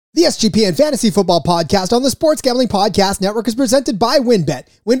The SGPN Fantasy Football Podcast on the Sports Gambling Podcast Network is presented by WynnBET.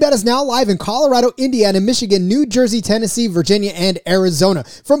 WynnBET is now live in Colorado, Indiana, Michigan, New Jersey, Tennessee, Virginia, and Arizona.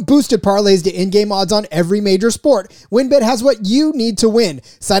 From boosted parlays to in-game odds on every major sport, WynnBET has what you need to win.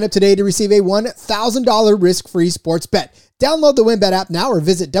 Sign up today to receive a $1,000 risk-free sports bet. Download the WynnBET app now or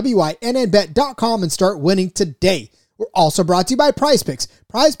visit wynnbet.com and start winning today. We're also brought to you by PrizePicks.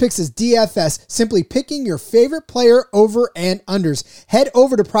 PrizePicks is DFS, simply picking your favorite player over and unders. Head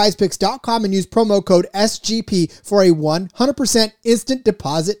over to prizepicks.com and use promo code SGP for a 100% instant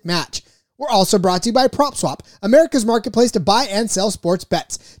deposit match. We're also brought to you by PropSwap, America's marketplace to buy and sell sports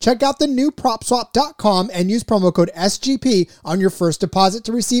bets. Check out the new PropSwap.com and use promo code SGP on your first deposit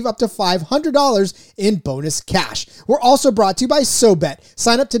to receive up to $500 in bonus cash. We're also brought to you by SoBet.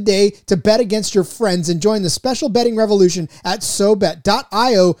 Sign up today to bet against your friends and join the special betting revolution at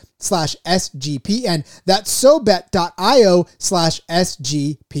SoBet.io/SGPN. That's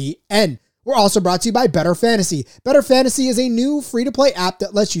SoBet.io/SGPN. We're also brought to you by Better Fantasy. Better Fantasy is a new free-to-play app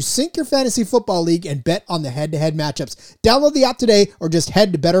that lets you sync your fantasy football league and bet on the head-to-head matchups. Download the app today or just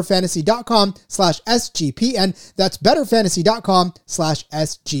head to betterfantasy.com/SGPN. That's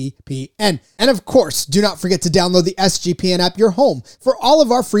betterfantasy.com/SGPN. And of course, do not forget to download the SGPN app, your home for all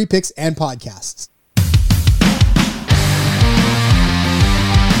of our free picks and podcasts.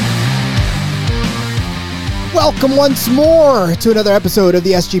 Welcome once more to another episode of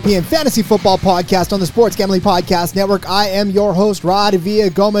the SGPN Fantasy Football Podcast on the Sports Gambling Podcast Network. I am your host, Rod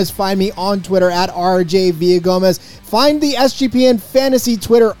Villagomez. Find me on Twitter at RJ Villagomez. Find the SGPN Fantasy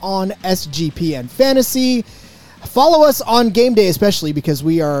Twitter on SGPN Fantasy. Follow us on game day, especially because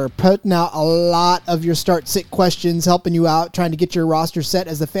we are putting out a lot of your start-sit questions, helping you out, trying to get your roster set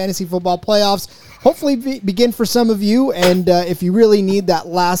as the fantasy football playoffs hopefully begin for some of you. And if you really need that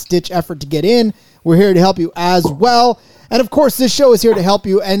last-ditch effort to get in, we're here to help you as well. And of course, this show is here to help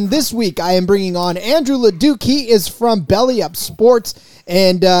you. And this week, I am bringing on Andrew LeDuc. He is from Belly Up Sports.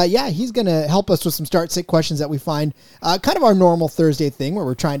 And he's going to help us with some start-sit questions that we find kind of our normal Thursday thing where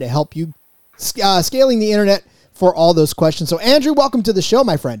we're trying to help you scaling the internet for all those questions. So, Andrew, welcome to the show,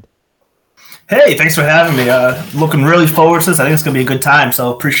 my friend. Hey, thanks for having me. Looking really forward to this. I think it's going to be a good time,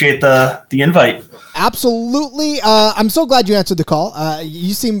 so appreciate the invite. Absolutely. I'm so glad you answered the call.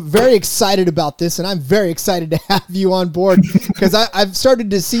 You seem very excited about this, and I'm very excited to have you on board because I've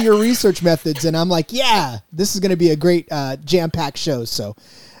started to see your research methods, and I'm like, yeah, this is going to be a great jam-packed show. So,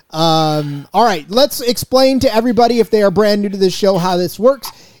 all right, let's explain to everybody, if they are brand new to this show, how this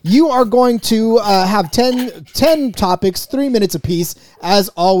works. You are going to have 10 topics, 3 minutes apiece, as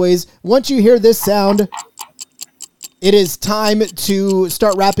always. Once you hear this sound, it is time to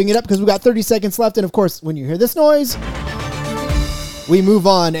start wrapping it up because we've got 30 seconds left. And, of course, when you hear this noise, we move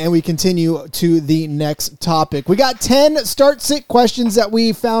on and we continue to the next topic. We got 10 start-sit questions that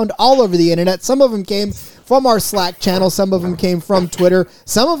we found all over the internet. Some of them came from our Slack channel. Some of them came from Twitter.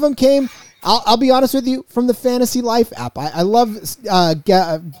 Some of them came, I'll be honest with you, from the Fantasy Life app. I love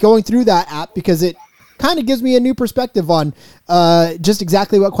going through that app because it kind of gives me a new perspective on just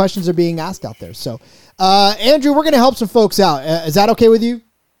exactly what questions are being asked out there. So, Andrew, we're going to help some folks out. Is that okay with you?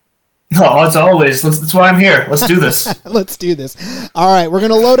 No, as always. That's why I'm here. Let's do this. Let's do this. All right, we're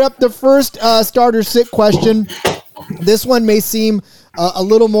going to load up the first starter sit question. This one may seem a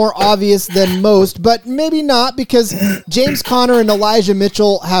little more obvious than most, but maybe not because James Conner and Elijah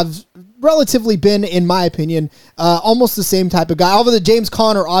Mitchell have relatively been, in my opinion, almost the same type of guy. Although the James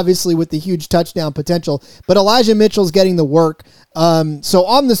Conner, obviously, with the huge touchdown potential, but Elijah Mitchell's getting the work. So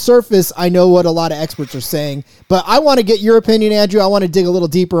on the surface, I know what a lot of experts are saying, but I want to get your opinion, Andrew. I want to dig a little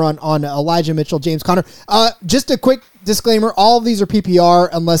deeper on Elijah Mitchell, James Conner. Just a quick disclaimer: all of these are PPR,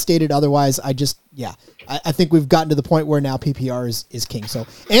 unless stated otherwise. I think we've gotten to the point where now PPR is king. So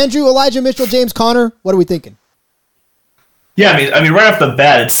Andrew, Elijah Mitchell, James Conner, what are we thinking? Yeah, I mean, right off the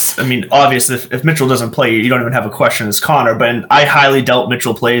bat, it's obvious if Mitchell doesn't play, you don't even have a question. It's Conner, but I highly doubt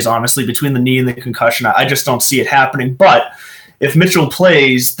Mitchell plays. Honestly, between the knee and the concussion, I just don't see it happening. But if Mitchell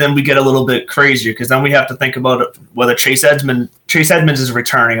plays, then we get a little bit crazier because then we have to think about whether Chase Edmonds is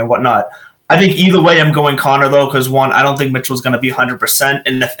returning and whatnot. I think either way, I'm going Conner though, because one, I don't think Mitchell's going to be 100%.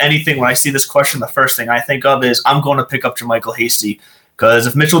 And if anything, when I see this question, the first thing I think of is I'm going to pick up JaMycal Hasty. Because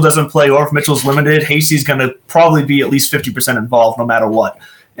if Mitchell doesn't play or if Mitchell's limited, Hasty's going to probably be at least 50% involved no matter what.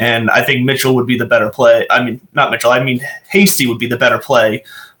 And I think Mitchell would be the better play. Hasty would be the better play,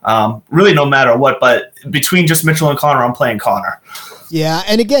 really no matter what. But between just Mitchell and Conner, I'm playing Conner. Yeah,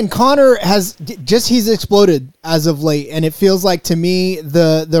 and again, Conner he's exploded as of late, and it feels like to me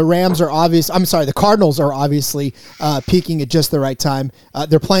the Cardinals are obviously peaking at just the right time.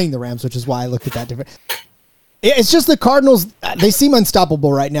 They're playing the Rams, which is why I looked at that different. It's just the Cardinals, they seem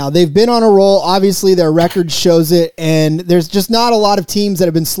unstoppable right now. They've been on a roll. Obviously, their record shows it, and there's just not a lot of teams that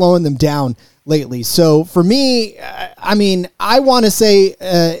have been slowing them down lately. So for me, I mean, I want to say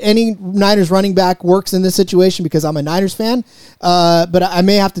any Niners running back works in this situation because I'm a Niners fan, but I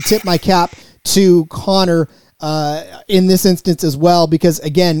may have to tip my cap to Connor in this instance as well because,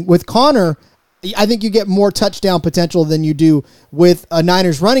 again, with Connor, I think you get more touchdown potential than you do with a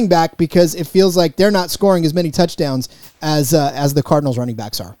Niners running back because it feels like they're not scoring as many touchdowns as the Cardinals running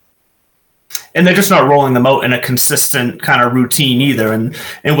backs are. And they're just not rolling them out in a consistent kind of routine either. And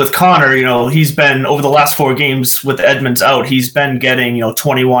with Connor, he's been over the last 4 games with Edmonds out, he's been getting,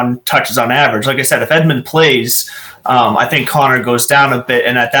 21 touches on average. Like I said, if Edmond plays, I think Connor goes down a bit.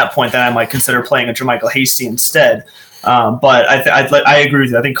 And at that point, then I might consider playing a JaMycal Hasty instead. But I agree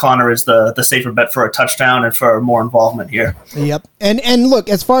with you. I think Connor is the safer bet for a touchdown and for more involvement here. Yep. And look,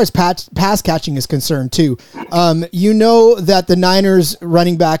 as far as pass catching is concerned too, that the Niners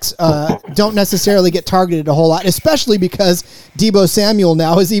running backs don't necessarily get targeted a whole lot, especially because Deebo Samuel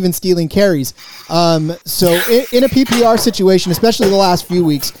now is even stealing carries. So in a PPR situation, especially the last few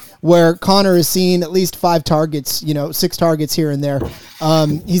weeks, where Connor has seen at least 5 targets, 6 targets here and there.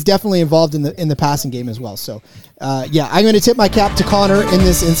 He's definitely involved in the passing game as well. So, I'm going to tip my cap to Connor in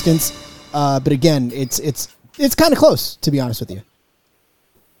this instance. But again, it's kind of close, to be honest with you.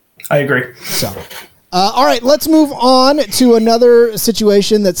 I agree. So, all right, let's move on to another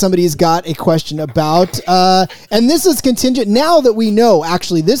situation that somebody's got a question about. And this is contingent. Now that we know,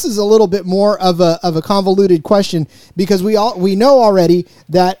 actually, this is a little bit more of a convoluted question because we know already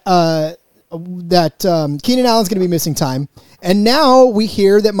that Keenan Allen's going to be missing time. And now we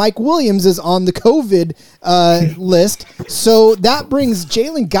hear that Mike Williams is on the COVID list. So that brings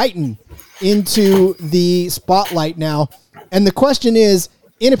Jalen Guyton into the spotlight now. And the question is,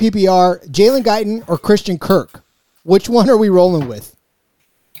 in a PPR, Jalen Guyton or Christian Kirk? Which one are we rolling with?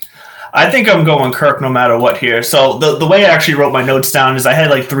 I think I'm going Kirk no matter what here. So the way I actually wrote my notes down is I had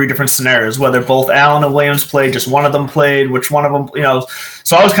like 3 different scenarios, whether both Allen and Williams played, just one of them played, which one of them,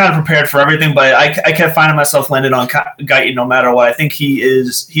 so I was kind of prepared for everything, but I kept finding myself landed on Guyton no matter what. I think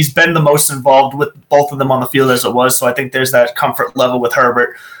he's been the most involved with both of them on the field as it was. So I think there's that comfort level with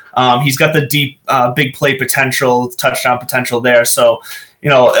Herbert. He's got the deep, big play potential, touchdown potential there. So,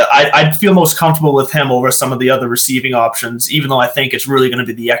 I'd feel most comfortable with him over some of the other receiving options, even though I think it's really going to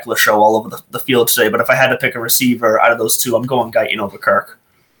be the Eckler show all over the field today. But if I had to pick a receiver out of those 2, I'm going Guyton over Kirk.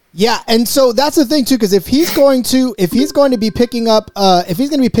 Yeah, and so that's the thing too, because if he's going to be picking up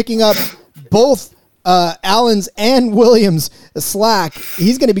both Allen's and Williams' slack,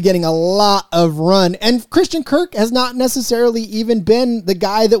 he's going to be getting a lot of run. And Christian Kirk has not necessarily even been the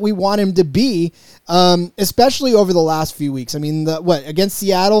guy that we want him to be, especially over the last few weeks. I mean, against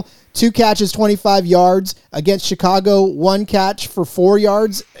Seattle, 2 catches, 25 yards. Against Chicago, 1 catch for 4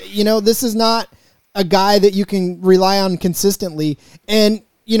 yards. This is not a guy that you can rely on consistently. And,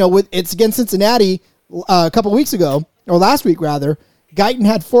 it's against Cincinnati a couple weeks ago, or last week rather, Guyton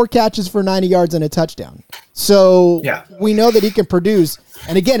had 4 catches for 90 yards and a touchdown. So we know that he can produce.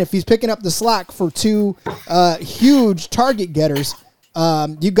 And again, if he's picking up the slack for 2 huge target getters,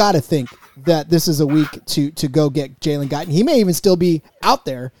 you got to think that this is a week to go get Jalen Guyton. He may even still be out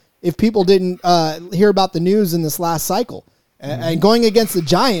there if people didn't hear about the news in this last cycle. And going against the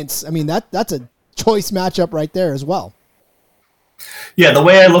Giants, I mean, that's a choice matchup right there as well. Yeah, the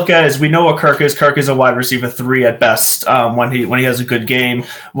way I look at it is we know what Kirk is. Kirk is a wide receiver 3 at best when he has a good game.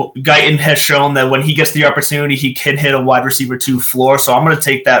 Guyton has shown that when he gets the opportunity, he can hit a wide receiver 2 floor. So I'm going to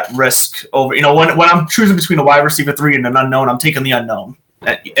take that risk over. When I'm choosing between a wide receiver 3 and an unknown, I'm taking the unknown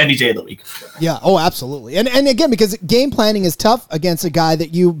any day of the week. Yeah, absolutely. And again, because game planning is tough against a guy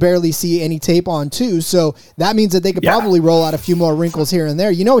that you barely see any tape on too, so that means that they could probably roll out a few more wrinkles here and there.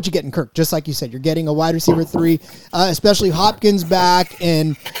 You know what you get in Kirk, just like you said. You're getting a wide receiver 3, especially Hopkins back,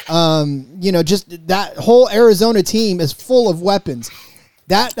 and just that whole Arizona team is full of weapons.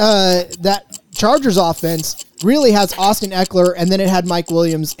 That Chargers offense really has Austin Eckler, and then it had Mike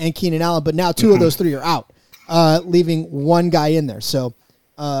Williams and Keenan Allen, but now 2 of those 3 are out, leaving 1 guy in there. So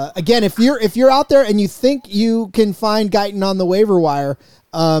again, if you're out there and you think you can find Guyton on the waiver wire,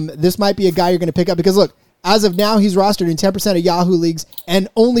 this might be a guy you're going to pick up because look, as of now, he's rostered in 10% of Yahoo leagues and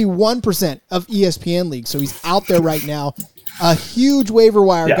only 1% of ESPN leagues. So he's out there right now. A huge waiver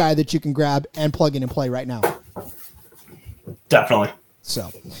wire guy that you can grab and plug in and play right now. Definitely.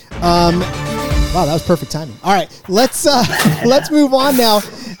 So, wow, that was perfect timing. All right, let's move on now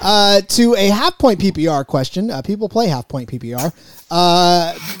to a half-point PPR question. People play half-point PPR.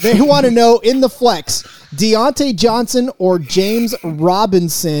 They want to know, in the flex, Deontay Johnson or James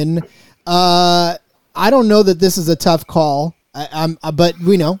Robinson. I don't know that this is a tough call. But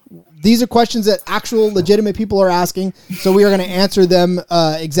we know these are questions that actual legitimate people are asking, so we are going to answer them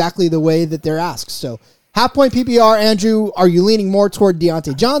exactly the way that they're asked. So, half point PPR, Andrew, are you leaning more toward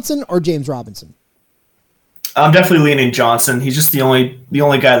Diontae Johnson or James Robinson? I'm definitely leaning Johnson. He's just the only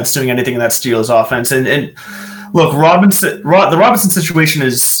guy that's doing anything in that Steelers offense. And look, the Robinson situation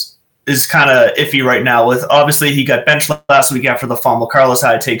is kind of iffy right now. With obviously he got benched last week after the fumble. Carlos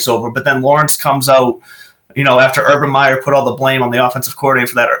Hyde takes over, but then Lawrence comes out. After Urban Meyer put all the blame on the offensive coordinator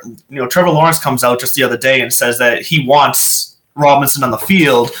for that, Trevor Lawrence comes out just the other day and says that he wants Robinson on the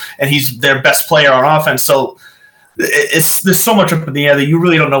field and he's their best player on offense. So there's so much up in the air that you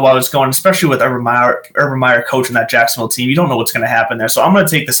really don't know where it's going, especially with Urban Meyer coaching that Jacksonville team. You don't know what's going to happen there. So I'm going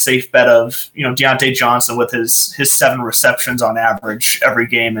to take the safe bet of, Diontae Johnson with his 7 receptions on average every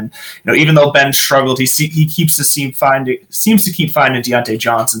game. And, even though Ben struggled, he seems to keep finding Diontae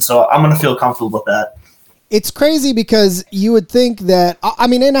Johnson. So I'm going to feel comfortable with that. It's crazy because you would think that,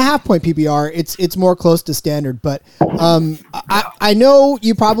 in a half point PPR, it's more close to standard, but I know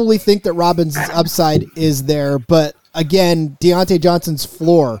you probably think that Robinson's upside is there, but again, Diontae Johnson's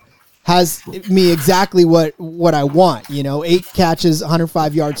floor has me exactly what I want. 8 catches,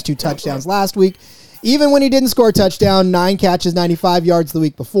 105 yards, 2 touchdowns last week. Even when he didn't score a touchdown, 9 catches, 95 yards the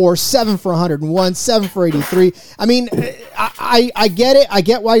week before, 7 for 101, 7 for 83. I get it. I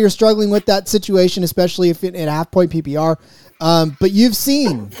get why you're struggling with that situation, especially if in a half-point PPR. But you've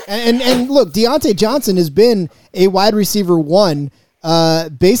seen, and look, Diontae Johnson has been a wide receiver 1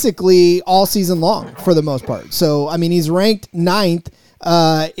 basically all season long for the most part. So, he's ranked 9th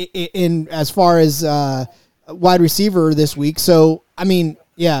in as far as wide receiver this week. So,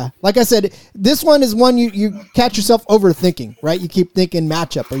 yeah, like I said, this one is one you catch yourself overthinking, right? You keep thinking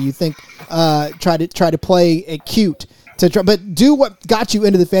matchup, or you think try to play it cute but do what got you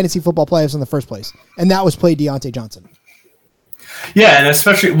into the fantasy football playoffs in the first place, and that was play Diontae Johnson. Yeah, and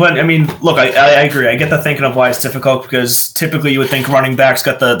especially when look, I agree. I get the thinking of why it's difficult because typically you would think running backs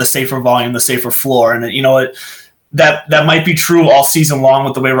got the safer volume, the safer floor, and that might be true all season long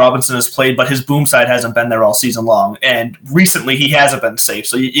with the way Robinson has played, but his boom side hasn't been there all season long. And recently he hasn't been safe.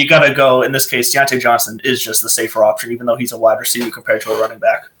 So you got to go, in this case, Diontae Johnson is just the safer option, even though he's a wide receiver compared to a running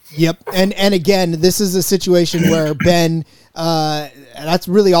back. Yep. And again, this is a situation where Ben, that's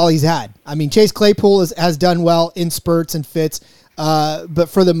really all he's had. Chase Claypool has done well in spurts and fits, but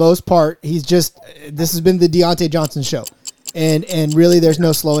for the most part, this has been the Diontae Johnson show. And really there's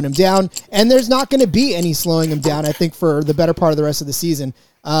no slowing him down, and there's not going to be any slowing him down, I think, for the better part of the rest of the season,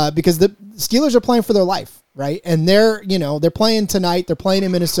 because the Steelers are playing for their life, right? And they're playing tonight, they're playing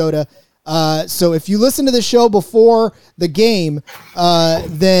in Minnesota. So if you listen to the show before the game,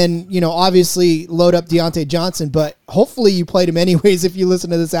 then, obviously load up Diontae Johnson, but hopefully you played him anyways if you listen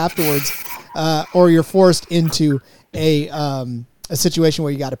to this afterwards, or you're forced into a situation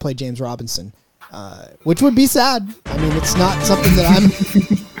where you got to play James Robinson. Which would be sad. It's not something that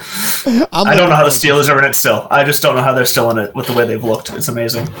I don't know how the Steelers are in it still. I just don't know how they're still in it with the way they've looked. It's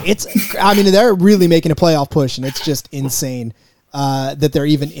amazing. They're really making a playoff push, and it's just insane that they're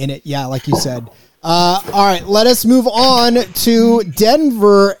even in it. Yeah, like you said. All right, let us move on to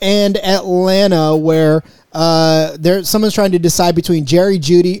Denver and Atlanta, where someone's trying to decide between Jerry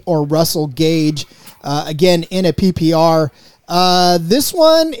Jeudy or Russell Gage. Again, in a PPR. This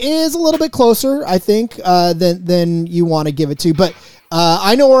one is a little bit closer, I think, than you want to give it to. But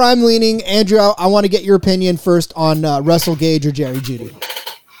I know where I'm leaning. Andrew, I want to get your opinion first on Russell Gage or Jerry Jeudy.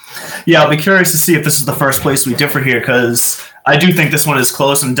 Yeah, I'll be curious to see if this is the first place we differ here, because I do think this one is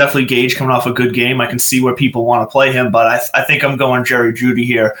close, and definitely Gage coming off a good game. I can see where people want to play him, but I think I'm going Jerry Jeudy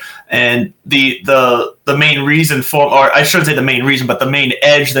here. And the main reason or I shouldn't say the main reason, but the main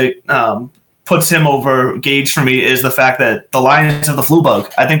edge that puts him over Gage for me is the fact that the Lions have the flu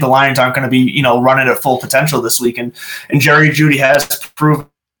bug. I think the Lions aren't going to be, running at full potential this week. And Jerry Jeudy has proven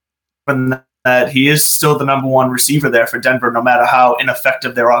that he is still the number 1 receiver there for Denver, no matter how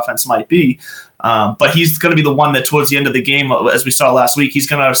ineffective their offense might be. But he's going to be the one that towards the end of the game, as we saw last week, he's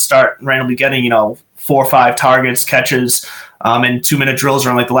going to start randomly getting, 4 or 5 targets, catches, and 2-minute drills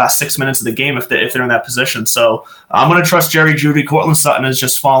around the last 6 minutes of the game if they're in that position. So I'm going to trust Jerry Jeudy. Courtland Sutton has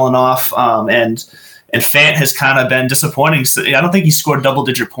just fallen off, and Fant has kind of been disappointing. So I don't think he scored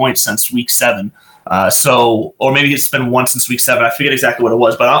double-digit points since week 7. Or maybe it's been once since week 7. I forget exactly what it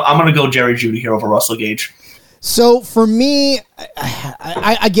was, but I'm going to go Jerry Jeudy here over Russell Gage. So for me,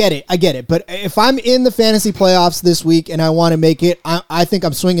 I get it. But if I'm in the fantasy playoffs this week and I want to make it, I think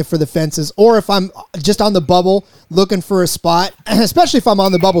I'm swinging for the fences. Or if I'm just on the bubble looking for a spot, especially if I'm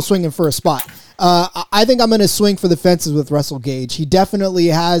on the bubble swinging for a spot, I think I'm going to swing for the fences with Russell Gage. He definitely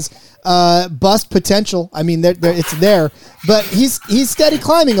has bust potential. I mean, it's there, but he's steady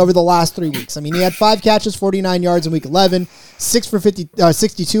climbing over the last 3 weeks. I mean, he had 5 catches, 49 yards in week 11, 6 for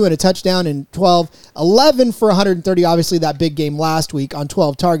 62 and a touchdown in 12, 11 for 130. Obviously, that big game last week on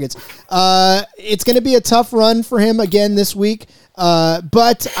 12 targets. It's going to be a tough run for him again this week.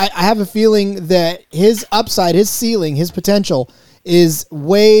 But I have a feeling that his upside, his ceiling, his potential is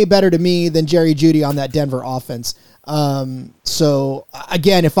way better to me than Jerry Jeudy on that Denver offense. So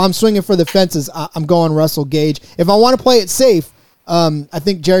again, if I'm swinging for the fences, I'm going Russell Gage. If I want to play it safe, I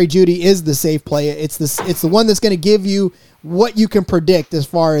think Jerry Jeudy is the safe play. It's the one that's going to give you what you can predict as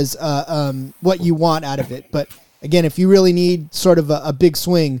far as what you want out of it. But again, if you really need sort of a big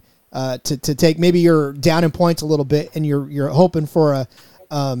swing to take, maybe you're down in points a little bit and you're hoping for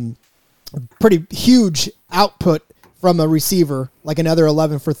a pretty huge output from a receiver, like another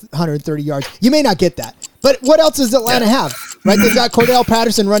 11 for 130 yards. You may not get that. But what else does Atlanta have? Right? They've got Cordell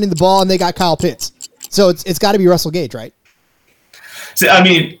Patterson running the ball, and they got Kyle Pitts. So it's got to be Russell Gage, right? So, I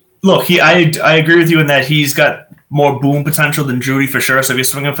mean, look, I agree with you in that he's got more boom potential than Jeudy for sure. So if you're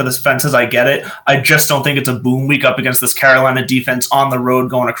swinging for the fences, I get it. I just don't think it's a boom week up against this Carolina defense on the road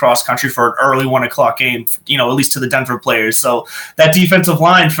going across country for an early 1 o'clock game, at least to the Denver players. So that defensive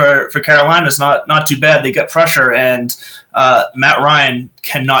line for Carolina is not too bad. They get pressure, and Matt Ryan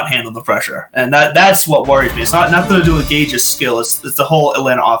cannot handle the pressure. And that's what worries me. It's not nothing to do with Gage's skill. It's the whole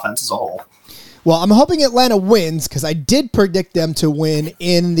Atlanta offense as a whole. Well, I'm hoping Atlanta wins because I did predict them to win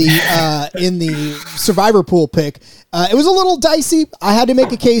in the Survivor Pool pick. It was a little dicey. I had to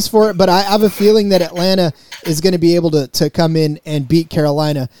make a case for it, but I have a feeling that Atlanta is going to be able to come in and beat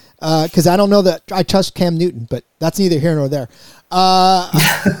Carolina because I don't know that I trust Cam Newton, but that's neither here nor there. All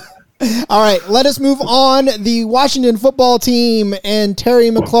right, let us move on. The Washington football team and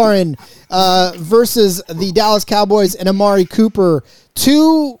Terry McLaurin versus the Dallas Cowboys and Amari Cooper.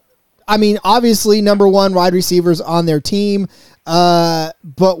 Obviously, number one wide receivers on their team,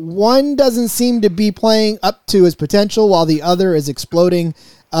 but one doesn't seem to be playing up to his potential while the other is exploding.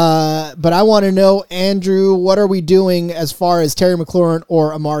 But I want to know, Andrew, what are we doing as far as Terry McLaurin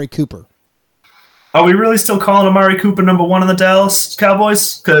or Amari Cooper? Are we really still calling Amari Cooper number one in the Dallas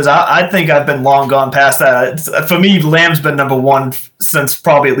Cowboys? Because I think I've been long gone past that. For me, Lamb's been number one since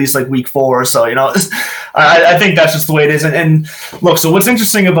probably at least like week 4 or so. I think that's just the way it is. And look, so what's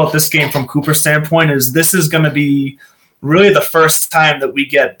interesting about this game from Cooper's standpoint is this is going to be really the first time that we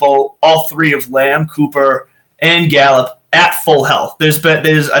get all three of Lamb, Cooper, and Gallup at full health. I think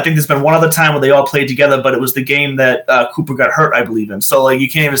there's been one other time where they all played together, but it was the game that Cooper got hurt, I believe in. So you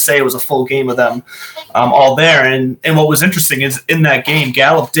can't even say it was a full game of them all there. And what was interesting is in that game,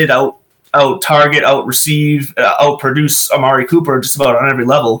 Gallup did out target, out receive, out produce Amari Cooper just about on every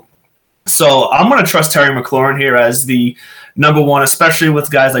level. So I'm going to trust Terry McLaurin here as the number one, especially with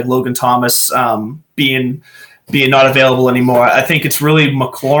guys like Logan Thomas being not available anymore. I think it's really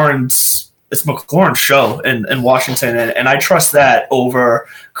McLaurin's show in Washington, and I trust that over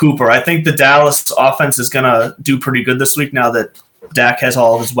Cooper. I think the Dallas offense is going to do pretty good this week now that Dak has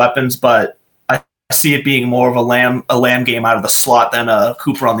all of his weapons, but I see it being more of a Lamb game out of the slot than a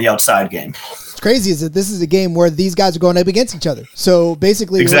Cooper on the outside game. What's crazy is that this is a game where these guys are going up against each other. So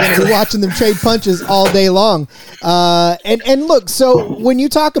basically, We're going to be watching them trade punches all day long. And look, so when you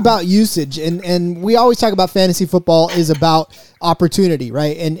talk about usage, and we always talk about fantasy football is about opportunity,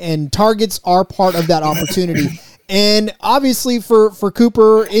 right? And targets are part of that opportunity. And obviously for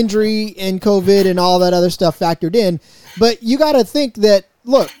Cooper, injury and COVID and all that other stuff factored in. But you got to think that,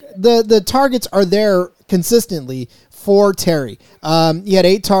 look, the targets are there consistently for Terry. He had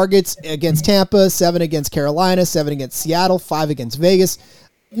 8 targets against Tampa, 7 against Carolina, 7 against Seattle, 5 against Vegas.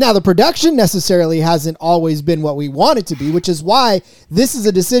 Now, the production necessarily hasn't always been what we want it to be, which is why this is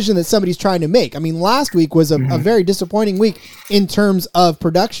a decision that somebody's trying to make. I mean, last week was a very disappointing week in terms of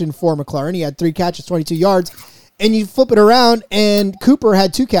production for McLaurin. He had 3 catches, 22 yards, and you flip it around, and Cooper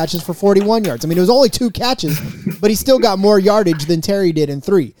had 2 catches for 41 yards. I mean, it was only 2 catches, but he still got more yardage than Terry did in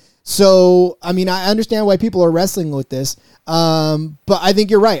 3. So, I mean, I understand why people are wrestling with this, but I think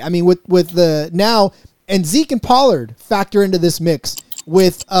you're right. I mean, with the now, and Zeke and Pollard factor into this mix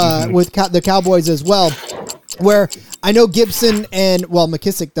with the Cowboys as well, where I know Gibson and, well,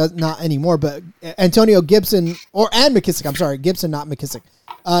 McKissick does not anymore, but Antonio Gibson, and McKissick, I'm sorry, Gibson, not McKissick,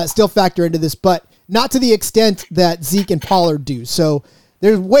 still factor into this, but not to the extent that Zeke and Pollard do. So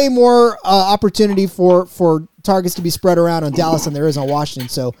there's way more opportunity for targets to be spread around on Dallas than there is on Washington.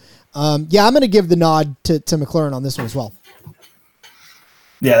 So, I'm going to give the nod to McLaurin on this one as well.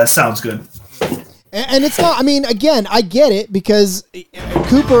 Yeah, that sounds good. And it's not, I mean, again, I get it because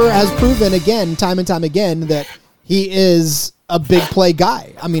Cooper has proven again, time and time again, that he is a big play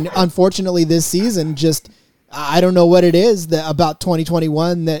guy. I mean, unfortunately, this season, I don't know what it is about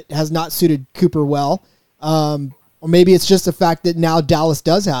 2021 that has not suited Cooper well. Or maybe it's just the fact that now Dallas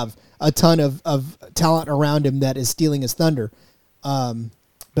does have a ton of talent around him that is stealing his thunder. But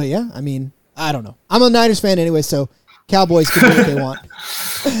yeah, I mean, I don't know. I'm a Niners fan anyway, so Cowboys can do what they want.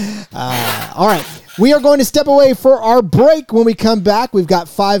 All right. We are going to step away for our break. When we come back, we've got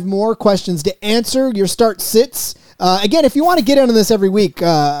 5 more questions to answer. Your start sits. Again, if you want to get into this every week,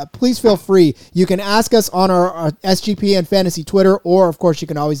 please feel free. You can ask us on our SGP and Fantasy Twitter, or, of course, you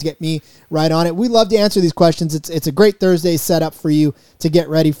can always get me right on it. We love to answer these questions. It's a great Thursday setup for you to get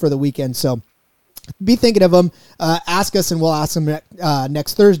ready for the weekend. So be thinking of them. Ask us, and we'll ask them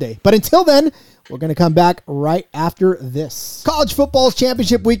next Thursday. But until then, we're going to come back right after this. College football's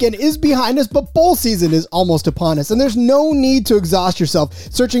championship weekend is behind us, but bowl season is almost upon us, and there's no need to exhaust yourself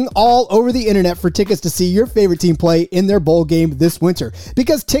searching all over the internet for tickets to see your favorite team play in their bowl game this winter.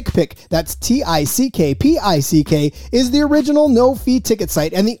 Because TickPick, that's TickPick, is the original no-fee ticket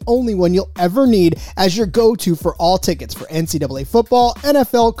site and the only one you'll ever need as your go-to for all tickets for NCAA football,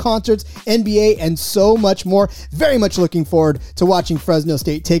 NFL, concerts, NBA, and so much more. Very much looking forward to watching Fresno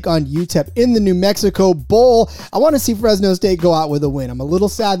State take on UTEP in the New Mexico Bowl. I want to see Fresno State go out with a win. I'm a little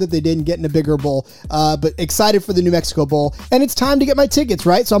sad that they didn't get in a bigger bowl, but excited for the New Mexico Bowl. And it's time to get my tickets,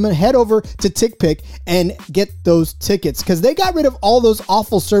 right? So I'm going to head over to TickPick and get those tickets because they got rid of all those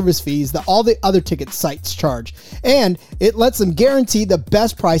awful service fees that all the other ticket sites charge. And it lets them guarantee the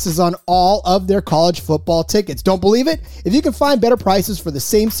best prices on all of their college football tickets. Don't believe it? If you can find better prices for the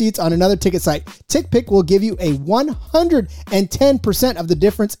same seats on another ticket site, TickPick will give you a 110% of the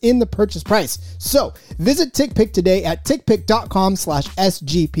difference in the purchase price. So visit TickPick today at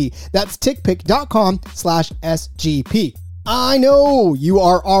tickpick.com/SGP. That's tickpick.com/SGP. I know you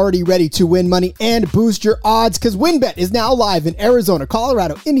are already ready to win money and boost your odds because WynnBET is now live in Arizona,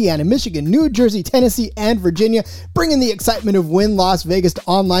 Colorado, Indiana, Michigan, New Jersey, Tennessee, and Virginia, bringing the excitement of Wynn Las Vegas to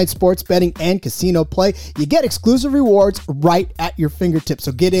online sports betting and casino play. You get exclusive rewards right at your fingertips,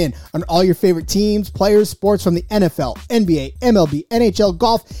 so get in on all your favorite teams, players, sports from the NFL, NBA, MLB, NHL,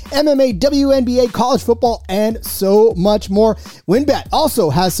 golf, MMA, WNBA, college football, and so much more. WynnBET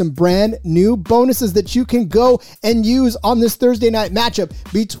also has some brand new bonuses that you can go and use on this Thursday night matchup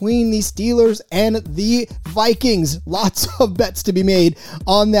between the Steelers and the Vikings. Lots of bets to be made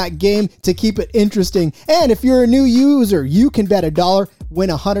on that game to keep it interesting. And if you're a new user, you can bet $1, win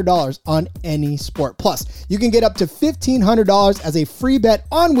 $100 on any sport. Plus, you can get up to $1,500 as a free bet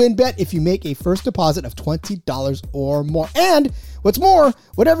on WynnBET if you make a first deposit of $20 or more. And what's more,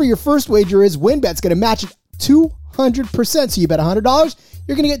 whatever your first wager is, WynnBET's going to match it 200%. So you bet $100,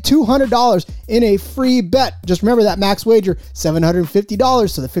 you're going to get $200 in a free bet. Just remember that max wager,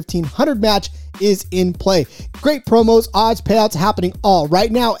 $750, so the $1,500 match is in play. Great promos, odds, payouts happening all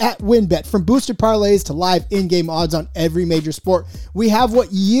right now at WynnBET. From boosted parlays to live in-game odds on every major sport, we have what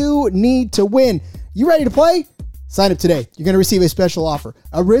you need to win. You ready to play? Sign up today. You're going to receive a special offer,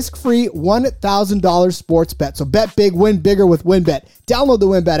 a risk-free $1,000 sports bet. So bet big, win bigger with WynnBET. Download the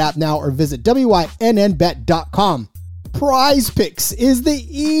WynnBET app now or visit wynnbet.com. Prize Picks is the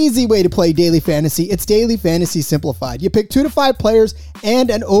easy way to play daily fantasy. It's daily fantasy simplified. You pick 2 to 5 players and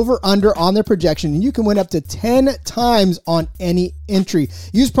an over-under on their projection, and you can win up to 10 times on any entry.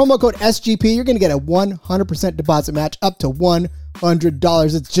 Use promo code SGP. You're going to get a 100% deposit match up to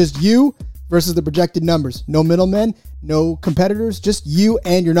 $100. It's just you versus the projected numbers. No middlemen, no competitors, just you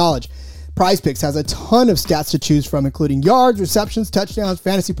and your knowledge. Prize Picks has a ton of stats to choose from, including yards, receptions, touchdowns,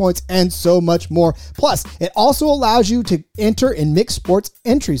 fantasy points, and so much more. Plus, it also allows you to enter in mixed sports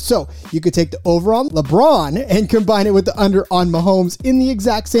entries. So you could take the over on LeBron and combine it with the under on Mahomes in the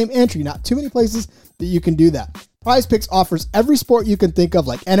exact same entry. Not too many places that you can do that. Prize Picks offers every sport you can think of,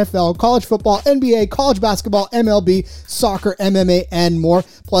 like NFL, college football, NBA, college basketball, MLB, soccer, MMA, and more.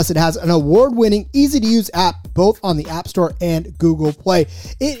 Plus, it has an award-winning, easy-to-use app, both on the App Store and Google Play.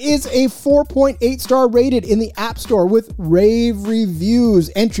 It is a 4.8-star rated in the App Store with rave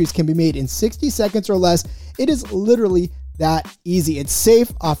reviews. Entries can be made in 60 seconds or less. It is literally that easy. It's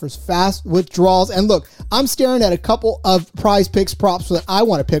safe, offers fast withdrawals. And look, I'm staring at a couple of Prize Picks props that I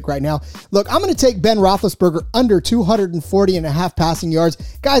want to pick right now. Look, I'm going to take Ben Roethlisberger under 240.5 passing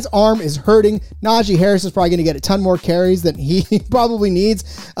yards. Guy's arm is hurting. Najee Harris is probably going to get a ton more carries than he probably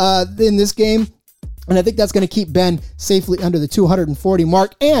needs in this game. And I think that's going to keep Ben safely under the 240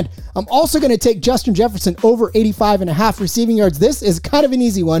 mark. And I'm also going to take Justin Jefferson over 85.5 receiving yards. This is kind of an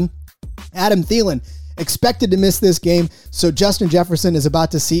easy one. Adam Thielen expected to miss this game. So Justin Jefferson is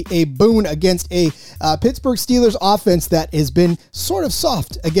about to see a boon against a Pittsburgh Steelers offense that has been sort of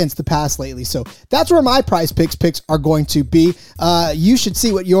soft against the pass lately. So that's where my Prize picks are going to be. You should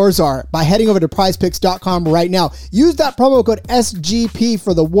see what yours are by heading over to prizepicks.com right now. Use that promo code SGP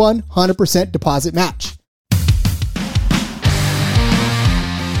for the 100% deposit match.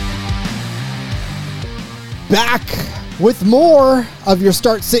 Back with more of your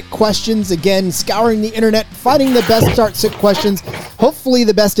start-sit questions. Again, scouring the internet, finding the best start-sit questions. Hopefully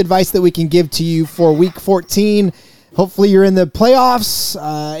the best advice that we can give to you for Week 14. Hopefully you're in the playoffs.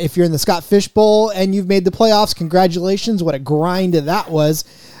 If you're in the Scott Fish Bowl and you've made the playoffs, congratulations. What a grind that was.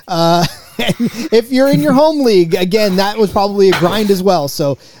 And if you're in your home league, again, that was probably a grind as well.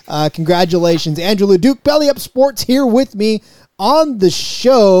 So congratulations. Andrew LeDuc, Belly Up Sports, here with me on the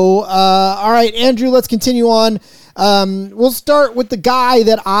show. All right, Andrew, let's continue on. We'll start with the guy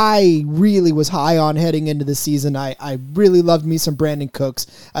that I really was high on heading into the season. I really loved me some Brandin Cooks.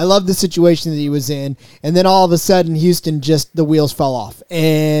 I loved the situation that he was in. And then all of a sudden, Houston the wheels fell off.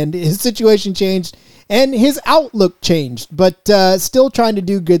 And his situation changed. And his outlook changed. But still trying to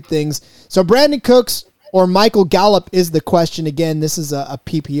do good things. So Brandin Cooks or Michael Gallup is the question. Again, this is a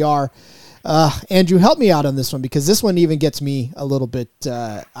PPR. Andrew, help me out on this one, because this one even gets me a little bit.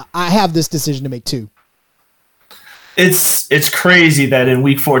 I have this decision to make too. It's crazy that in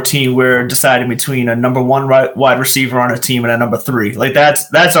Week 14 we're deciding between a number 1 wide receiver on a team and a number 3. Like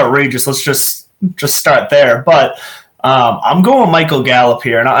that's outrageous. Let's just start there. But I'm going Michael Gallup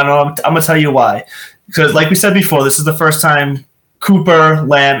here, and I'm gonna tell you why. Because like we said before, this is the first time Cooper,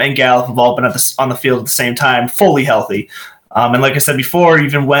 Lamb, and Gallup have all been on the field at the same time, fully healthy. And like I said before,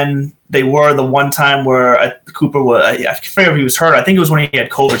 even when they were the one time where Cooper was, I forget if he was hurt. I think it was when he had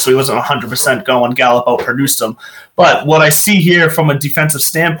COVID, so he wasn't 100% going. Gallup outproduced him. But what I see here from a defensive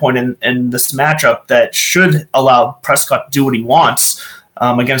standpoint in this matchup that should allow Prescott to do what he wants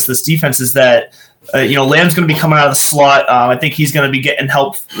against this defense is that Lamb's going to be coming out of the slot. I think he's going to be getting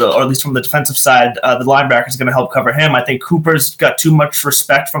help, or at least from the defensive side. The linebacker is going to help cover him. I think Cooper's got too much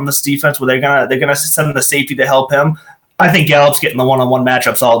respect from this defense where they're gonna send the safety to help him. I think Gallup's getting the one-on-one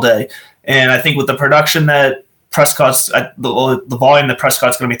matchups all day. And I think with the production that Prescott's, the volume that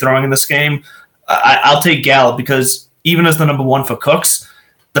Prescott's going to be throwing in this game, I'll take Gallup, because even as the number 1 for Cooks,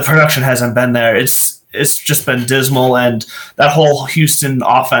 the production hasn't been there. It's just been dismal, and that whole Houston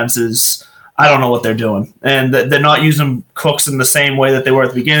offense is, I don't know what they're doing. And they're not using Cooks in the same way that they were at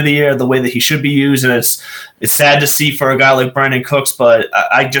the beginning of the year, the way that he should be used. And it's sad to see for a guy like Brandin Cooks, but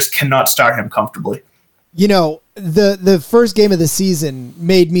I just cannot start him comfortably. The first game of the season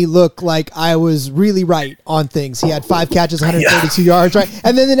made me look like I was really right on things. He had 5 catches, 132 yards, right?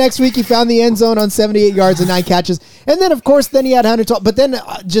 And then the next week he found the end zone on 78 yards and 9 catches. And then, of course, then he had 112. But then,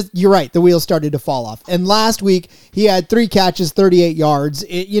 you're right, the wheels started to fall off. And last week he had 3 catches, 38 yards.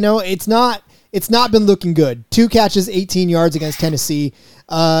 It's not been looking good. 2 catches, 18 yards against Tennessee.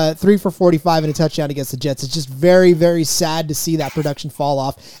 3 for 45 and a touchdown against the Jets. It's just very, very sad to see that production fall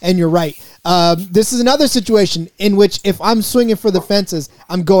off. And you're right. This is another situation in which if I'm swinging for the fences,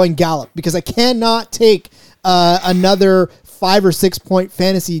 I'm going Gallup, because I cannot take another 5 or 6 point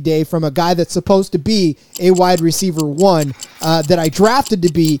fantasy day from a guy that's supposed to be a wide receiver 1 that I drafted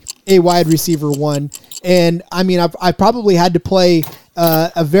to be a wide receiver 1. And I mean, I probably had to play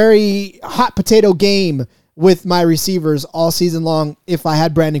a very hot potato game with my receivers all season long if I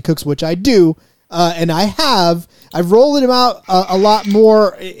had Brandin Cooks, which I do, and I've rolled him out a lot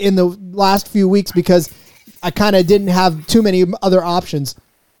more in the last few weeks because I kind of didn't have too many other options,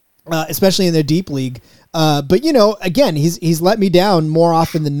 especially in the deep league. But again, he's let me down more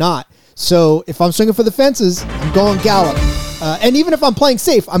often than not. So if I'm swinging for the fences, I'm going Gallup. And even if I'm playing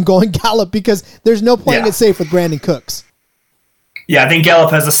safe, I'm going Gallup, because there's no playing it safe with Brandin Cooks. Yeah, I think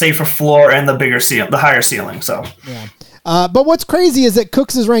Gallup has a safer floor and the higher ceiling. So yeah, but what's crazy is that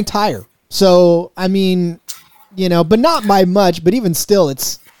Cooks is ranked higher. So I mean, but not by much. But even still,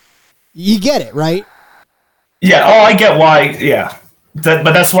 you get it, right? Yeah. Oh, I get why. Yeah. But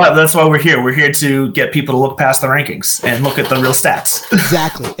that's why we're here. We're here to get people to look past the rankings and look at the real stats.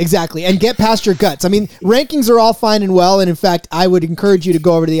 Exactly. And get past your guts. I mean, rankings are all fine and well. And in fact, I would encourage you to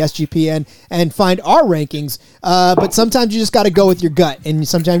go over to the SGPN and find our rankings. But sometimes you just got to go with your gut. And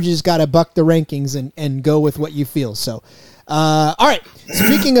sometimes you just got to buck the rankings and go with what you feel. So, all right.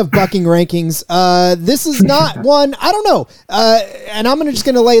 Speaking of bucking rankings, this is not one, I don't know. And I'm just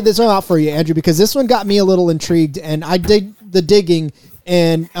going to lay this one out for you, Andrew, because this one got me a little intrigued, and I did the digging,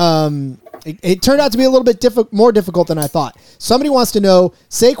 and it turned out to be a little bit more difficult than I thought. Somebody wants to know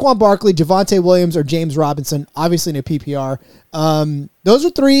Saquon Barkley, Javonte Williams, or James Robinson, obviously in a PPR. Those are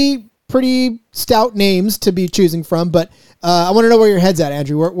 3 pretty stout names to be choosing from, but I want to know where your head's at,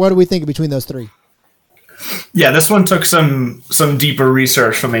 Andrew. What do we think between those three? Yeah, this one took some deeper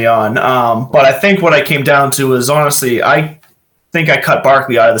research for me on, but I think what I came down to is, honestly, I think I cut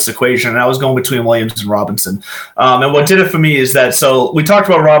Barkley out of this equation, and I was going between Williams and Robinson. And what did it for me is that, so we talked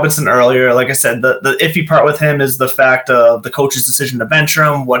about Robinson earlier. Like I said, the iffy part with him is the fact of the coach's decision to bench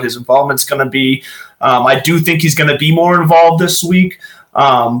him, what his involvement's going to be. I do think he's going to be more involved this week,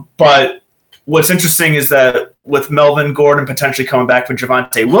 but what's interesting is that with Melvin Gordon potentially coming back for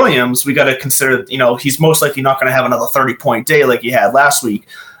Javonte Williams, we got to consider, he's most likely not going to have another 30-point day like he had last week.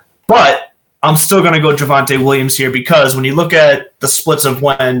 But I'm still going to go Javonte Williams here, because when you look at the splits of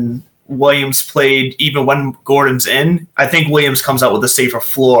when Williams played, even when Gordon's in, I think Williams comes out with a safer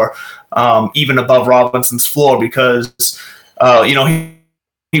floor, even above Robinson's floor, because,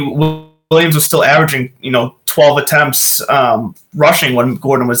 Williams was still averaging, 12 attempts rushing when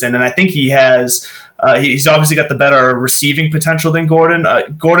Gordon was in. And I think he's obviously got the better receiving potential than Gordon.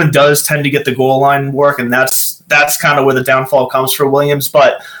 Gordon does tend to get the goal line work, and that's kind of where the downfall comes for Williams.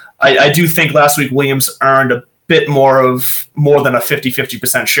 But I do think last week Williams earned a bit more than a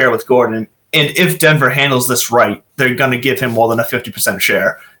 50% share with Gordon. And if Denver handles this right, they're going to give him more than a 50%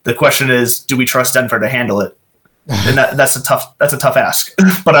 share. The question is, do we trust Denver to handle it? And that's a tough ask.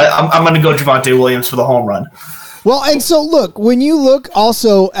 But I'm going to go Javonte Williams for the home run. Well, and so look, when you look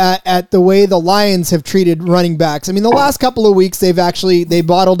also at the way the Lions have treated running backs, I mean, the last couple of weeks they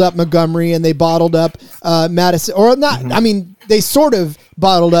bottled up Montgomery and they bottled up Madison, or not. Mm-hmm. I mean, they sort of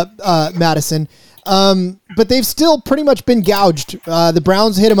bottled up Madison, but they've still pretty much been gouged. The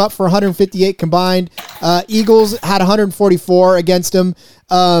Browns hit him up for 158 combined. Eagles had 144 against him.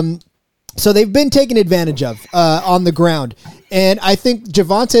 So they've been taken advantage of on the ground. And I think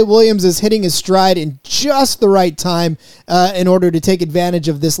Javonte Williams is hitting his stride in just the right time in order to take advantage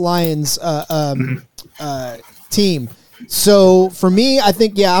of this Lions team. So for me, I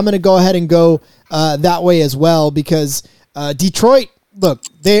think, I'm going to go ahead and go that way as well, because Detroit, look,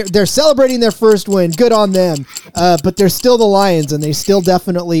 they're celebrating their first win. Good on them. But they're still the Lions, and they still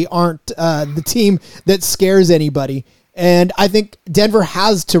definitely aren't the team that scares anybody. And I think Denver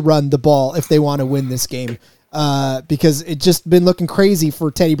has to run the ball if they want to win this game, because it's just been looking crazy for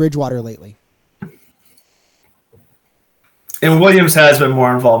Teddy Bridgewater lately. And Williams has been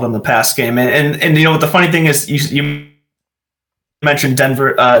more involved in the pass game. And what the funny thing is, you mentioned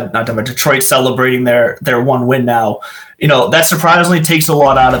Detroit celebrating their one win now. That surprisingly takes a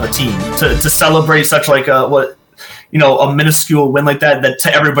lot out of a team to celebrate such like a minuscule win like that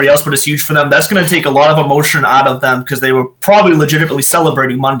to everybody else, but it's huge for them. That's going to take a lot of emotion out of them, because they were probably legitimately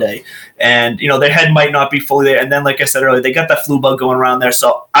celebrating Monday, and their head might not be fully there. And then, like I said earlier, they got that flu bug going around there.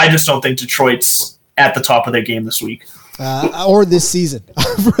 So I just don't think Detroit's at the top of their game this week. Or this season,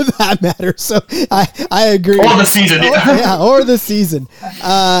 for that matter. So I agree. Or the season. Or the season.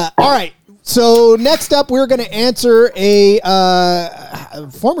 All right. So next up, we're going to answer a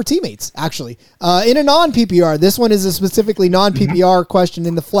former teammates, actually, in a non-PPR. This one is a specifically non-PPR question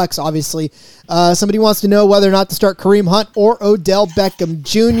in the flex, obviously. Somebody wants to know whether or not to start Kareem Hunt or Odell Beckham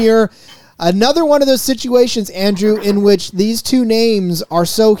Jr. Another one of those situations, Andrew, in which these two names are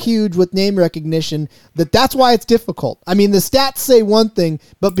so huge with name recognition that's why it's difficult. I mean, the stats say one thing,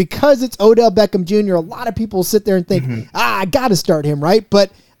 but because it's Odell Beckham Jr., a lot of people sit there and think, I got to start him, right?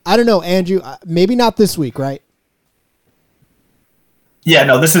 But I don't know, Andrew, maybe not this week, right? Yeah,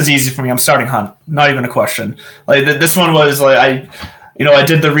 no, this is easy for me. I'm starting Hunt. Not even a question. Like this one was like, I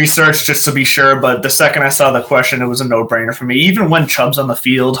did the research just to be sure, but the second I saw the question, it was a no-brainer for me. Even when Chubb's on the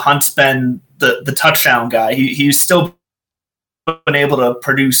field, Hunt's been the touchdown guy. He's still been able to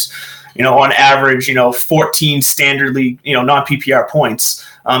produce, on average, 14 standardly, non-PPR points,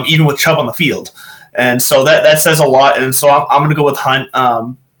 even with Chubb on the field. And so that says a lot. And so I'm going to go with Hunt.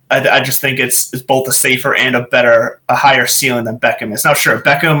 I just think it's both a safer and a higher ceiling than Beckham is. Now, sure,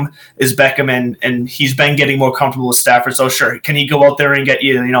 Beckham is Beckham, and he's been getting more comfortable with Stafford. So, sure, can he go out there and get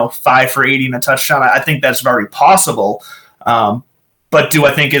 5 for 80 and a touchdown? I think that's very possible. But do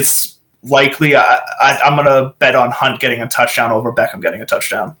I think it's likely? I'm going to bet on Hunt getting a touchdown over Beckham getting a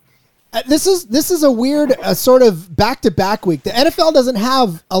touchdown. This is a weird sort of back-to-back week. The NFL doesn't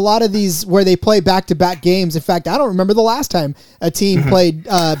have a lot of these where they play back-to-back games. In fact, I don't remember the last time a team played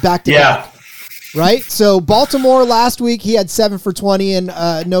back-to-back. Yeah. Right? So Baltimore last week, he had 7 for 20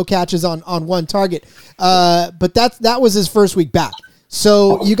 and no catches on one target. But that was his first week back.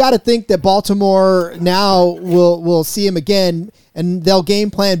 So you got to think that Baltimore now will see him again, and they'll game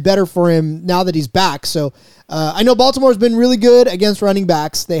plan better for him now that he's back. So I know Baltimore's been really good against running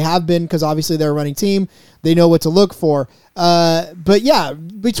backs. They have been, because obviously they're a running team. They know what to look for. But yeah,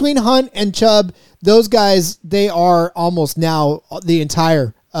 between Hunt and Chubb, those guys, they are almost now the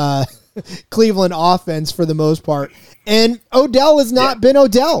entire Cleveland offense for the most part. And Odell has not been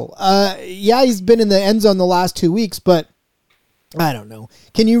Odell. He's been in the end zone the last 2 weeks, but I don't know.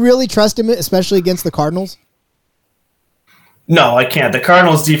 Can you really trust him, especially against the Cardinals? No, I can't. The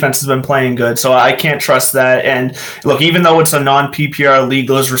Cardinals defense has been playing good, so I can't trust that. And look, even though it's a non-PPR league,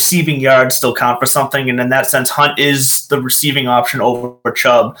 those receiving yards still count for something. And in that sense, Hunt is the receiving option over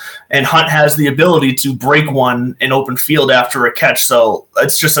Chubb. And Hunt has the ability to break one in open field after a catch. So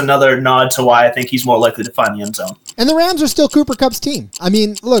it's just another nod to why I think he's more likely to find the end zone. And the Rams are still Cooper Kupp's team. I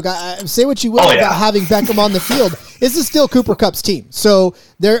mean, look, I say what you will about having Beckham on the field. This is still Cooper Kupp's team. So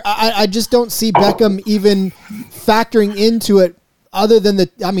I just don't see Beckham even factoring into it other than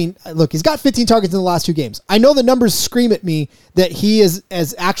look, he's got 15 targets in the last 2 games. I know the numbers scream at me that he is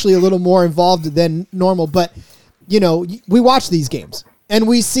actually a little more involved than normal, but, we watch these games. And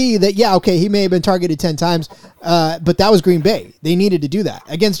we see that, he may have been targeted 10 times, but that was Green Bay. They needed to do that.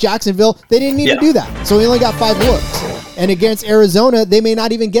 Against Jacksonville, they didn't need to do that. So he only got 5 looks. And against Arizona, they may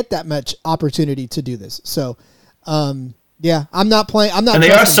not even get that much opportunity to do this. So, I'm not playing. I'm not. And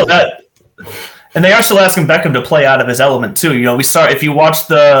they are still asking Beckham to play out of his element too. If you watch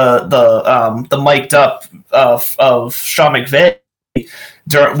the mic'd up of Sean McVay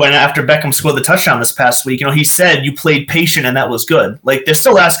after Beckham scored the touchdown this past week, he said you played patient and that was good. Like, they're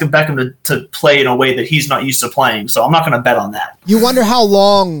still asking Beckham to play in a way that he's not used to playing. So I'm not going to bet on that. You wonder how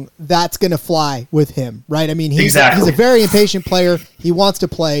long that's going to fly with him, right? I mean, he's a very impatient player. He wants to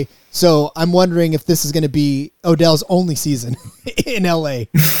play. So I'm wondering if this is going to be Odell's only season in LA.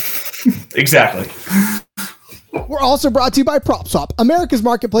 Exactly. We're also brought to you by PropSwap, America's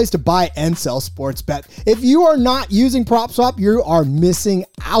marketplace to buy and sell sports bet. If you are not using PropSwap, you are missing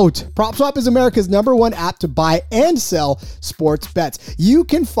out. PropSwap is America's #1 app to buy and sell sports bets. You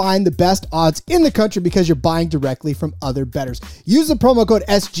can find the best odds in the country because you're buying directly from other bettors. Use the promo code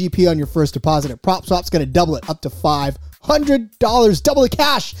SGP on your first deposit, and PropSwap's going to double it up to $500. Double the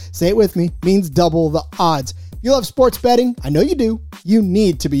cash. Say it with me. Means double the odds. You love sports betting? I know you do. You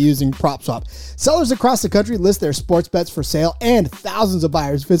need to be using PropSwap. Sellers across the country list their sports bets for sale, and thousands of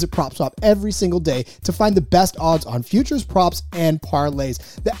buyers visit PropSwap every single day to find the best odds on futures, props, and parlays.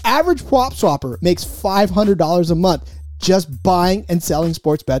 The average PropSwapper makes $500 a month just buying and selling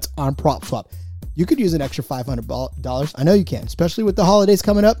sports bets on PropSwap. You could use an extra $500. I know you can, especially with the holidays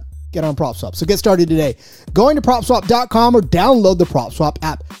coming up. Get on PropSwap. So get started today. Going to PropSwap.com or download the PropSwap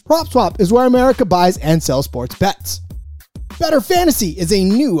app. PropSwap is where America buys and sells sports bets. Better Fantasy is a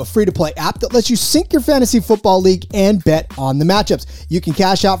new free-to-play app that lets you sync your fantasy football league and bet on the matchups. You can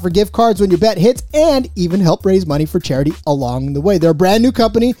cash out for gift cards when your bet hits and even help raise money for charity along the way. They're a brand new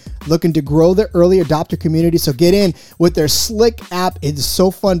company looking to grow their early adopter community, so get in with their slick app. It is so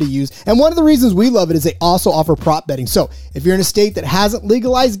fun to use. And one of the reasons we love it is they also offer prop betting. So if you're in a state that hasn't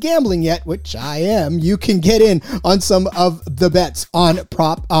legalized gambling yet, which I am, you can get in on some of the bets on the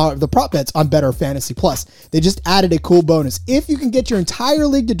prop bets on Better Fantasy Plus. They just added a cool bonus. If you can get your entire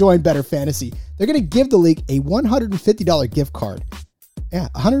league to join Better Fantasy, they're going to give the league a $150 gift card. Yeah,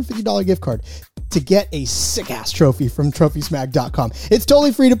 $150 gift card to get a sick-ass trophy from TrophySmack.com. It's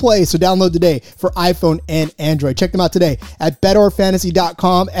totally free to play, so download today for iPhone and Android. Check them out today at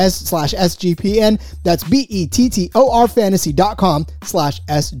bettorfantasy.com/SGPN. That's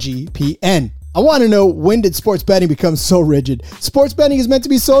bettorfantasy.com/SGPN. I want to know, when did sports betting become so rigid? Sports betting is meant to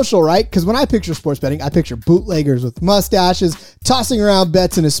be social, right? Because when I picture sports betting, I picture bootleggers with mustaches tossing around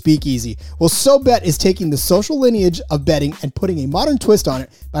bets in a speakeasy. Well, SoBet is taking the social lineage of betting and putting a modern twist on it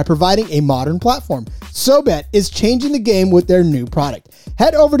by providing a modern platform. SoBet is changing the game with their new product.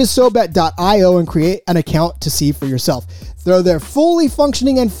 Head over to SoBet.io and create an account to see for yourself. Through their fully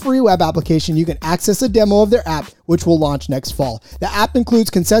functioning and free web application, you can access a demo of their app, which will launch next fall. The app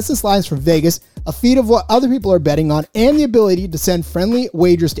includes consensus lines from Vegas, a feed of what other people are betting on, and the ability to send friendly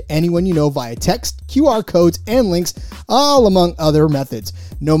wagers to anyone you know via text, QR codes, and links, all among other methods.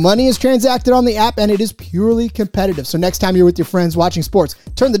 No money is transacted on the app, and it is purely competitive. So next time you're with your friends watching sports,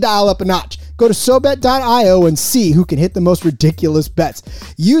 turn the dial up a notch. Go to SoBet.io and see who can hit the most ridiculous bets.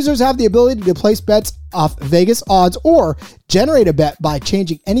 Users have the ability to place bets off Vegas odds or generate a bet by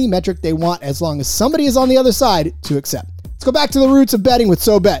changing any metric they want, as long as somebody is on the other side to accept. Let's go back to the roots of betting with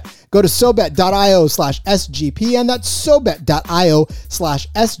SoBet. Go to SoBet.io/SGPN. That's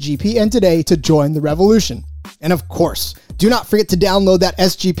SoBet.io/SGPN today to join the revolution. And of course, do not forget to download that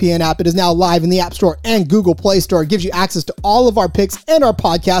SGPN app. It is now live in the App Store and Google Play Store. It gives you access to all of our picks and our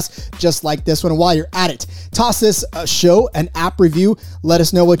podcasts, just like this one. And while you're at it, toss this show an app review. Let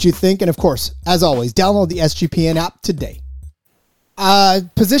us know what you think. And of course, as always, download the SGPN app today.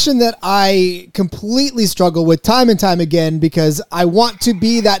 Position that I completely struggle with time and time again because I want to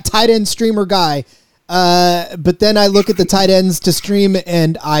be that tight end streamer guy. But then I look at the tight ends to stream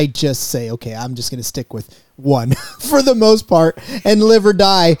and I just say, okay, I'm just going to stick with one for the most part and live or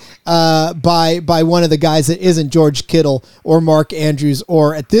die by one of the guys that isn't George Kittle or Mark Andrews,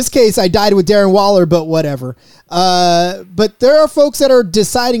 or at this case, I died with Darren Waller, but whatever. But there are folks that are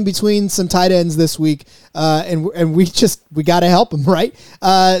deciding between some tight ends this week, and we got to help them, right?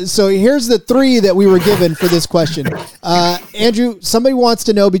 So here's the three that we were given for this question. Andrew, somebody wants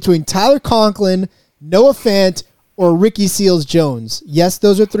to know between Tyler Conklin, Noah Fant, or Ricky Seals-Jones. Yes,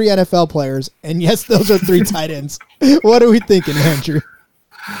 those are three NFL players, and yes, those are three tight ends. What are we thinking, Andrew?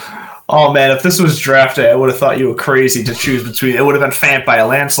 Oh, man, if this was draft day, I would have thought you were crazy to choose between. It would have been Fant by a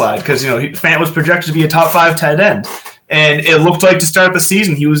landslide because, Fant was projected to be a top 5 tight end. And it looked like to start the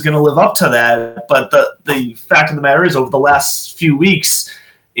season he was going to live up to that. But the fact of the matter is, over the last few weeks,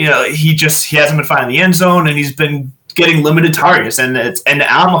 he hasn't been finding the end zone, and he's been getting limited targets, and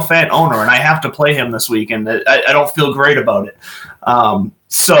I'm a Fant owner, and I have to play him this week, and I don't feel great about it.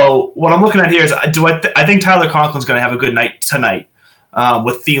 So what I'm looking at here is, I think Tyler Conklin's going to have a good night tonight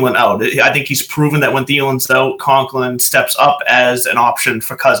with Thielen out. I think he's proven that when Thielen's out, Conklin steps up as an option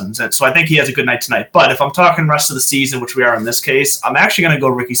for Cousins, and so I think he has a good night tonight. But if I'm talking rest of the season, which we are in this case, I'm actually going to go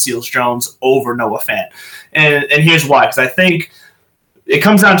Ricky Seals-Jones over Noah Fant, and here's why, because I think it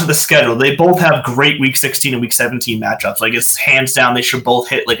comes down to the schedule. They both have great Week 16 and Week 17 matchups. Like, it's hands down, they should both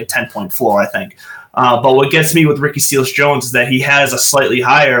hit like a 10-point floor, I think. But what gets me with Ricky Seals-Jones is that he has a slightly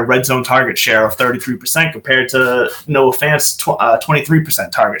higher red zone target share of 33% compared to Noah Fant's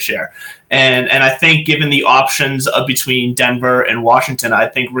 23% target share. And I think given the options between Denver and Washington, I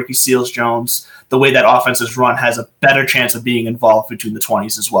think Ricky Seals-Jones, the way that offense is run, has a better chance of being involved between the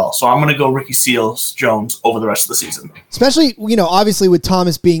 20s as well. So I'm going to go Ricky Seals-Jones over the rest of the season. Especially, obviously with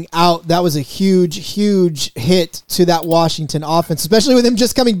Thomas being out, that was a huge, huge hit to that Washington offense, especially with him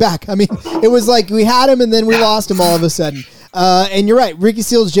just coming back. I mean, it was like we had him and then we lost him all of a sudden. And you're right, Ricky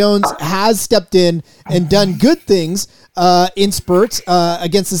Seals-Jones has stepped in and done good things in spurts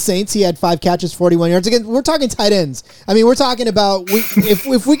against the Saints. He had 5 catches, 41 yards. Again, we're talking tight ends. I mean, we're talking about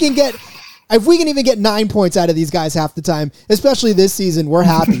if we can even get 9 points out of these guys half the time, especially this season, we're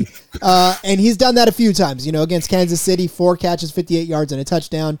happy. And he's done that a few times, against Kansas City, 4 catches, 58 yards and a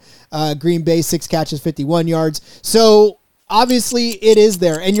touchdown. Green Bay, 6 catches, 51 yards. So obviously it is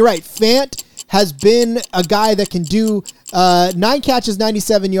there. And you're right, Fant has been a guy that can do 9 catches,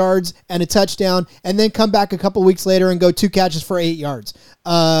 97 yards and a touchdown, and then come back a couple weeks later and go 2 catches for 8 yards.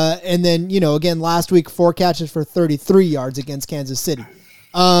 And then, again, last week, 4 catches for 33 yards against Kansas City.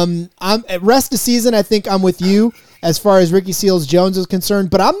 I'm at rest of season. I think I'm with you as far as Ricky Seals-Jones is concerned,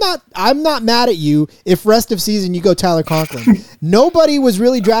 but I'm not mad at you if rest of season you go Tyler Conklin. Nobody was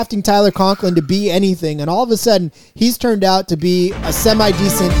really drafting Tyler Conklin to be anything, and all of a sudden he's turned out to be a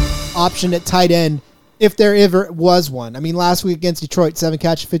semi-decent option at tight end if there ever was one. I mean, last week against Detroit, 7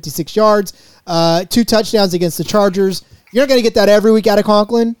 catches, 56 yards, 2 touchdowns against the Chargers. You're not going to get that every week out of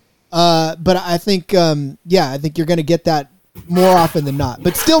Conklin, but I think, I think you're going to get that more often than not.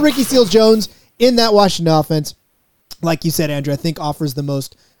 But still, Ricky Seals-Jones in that Washington offense, like you said, Andrew, I think offers the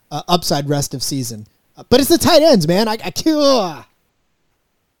most upside rest of season. But it's the tight ends, man.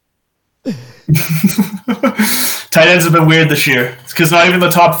 Tight ends have been weird this year because not even the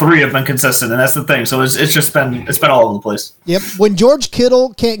top 3 have been consistent, and that's the thing. So it's been all over the place. Yep. When George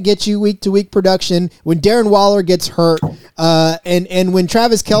Kittle can't get you week to week production, when Darren Waller gets hurt, and when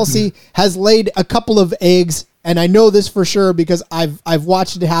Travis Kelce has laid a couple of eggs, and I know this for sure because I've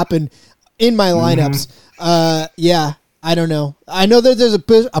watched it happen in my lineups. I don't know. I know that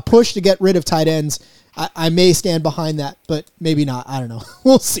there's a push to get rid of tight ends. I may stand behind that, but maybe not. I don't know.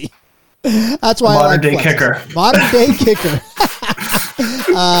 We'll see. That's why modern day kicker. Modern day kicker.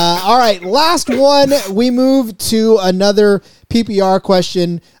 All right, last one. We move to another PPR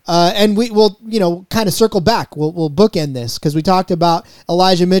question, and we will, kind of circle back. We'll bookend this because we talked about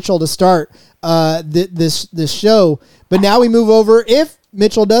Elijah Mitchell to start this show, but now we move over if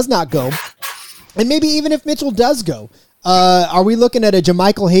Mitchell does not go, and maybe even if Mitchell does go, are we looking at a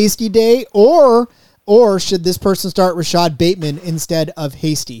JaMycal Hasty day, or should this person start Rashad Bateman instead of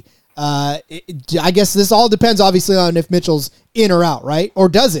Hasty? I guess this all depends, obviously, on if Mitchell's in or out, right? Or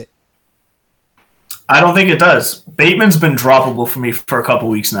does it? I don't think it does. Bateman's been droppable for me for a couple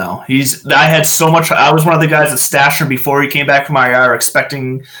weeks now. I was one of the guys that stashed him before he came back from IR,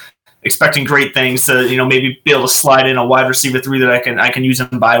 expecting great things to, maybe be able to slide in a wide receiver 3 that I can use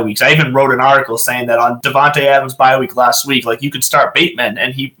in bye weeks. I even wrote an article saying that on Devontae Adams' bye week last week, like, you could start Bateman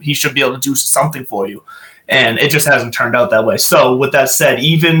and he should be able to do something for you. And it just hasn't turned out that way. So with that said,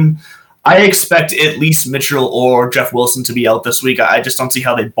 I expect at least Mitchell or Jeff Wilson to be out this week. I just don't see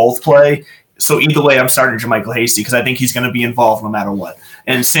how they both play. So either way, I'm starting JaMycal Hasty because I think he's going to be involved no matter what.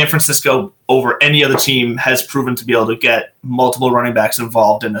 And San Francisco, over any other team, has proven to be able to get multiple running backs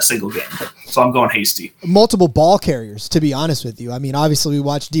involved in a single game. So I'm going Hasty. Multiple ball carriers, to be honest with you. I mean, obviously, we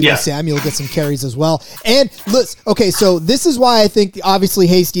watched Deebo Samuel get some carries as well. And so this is why I think, obviously,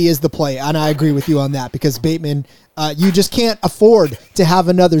 Hasty is the play. And I agree with you on that because Bateman, you just can't afford to have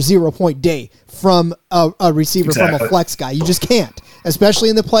another 0-point day from a receiver, from a flex guy. You just can't. Especially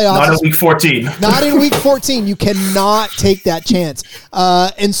in the playoffs. Not in week 14. Not in week 14. You cannot take that chance.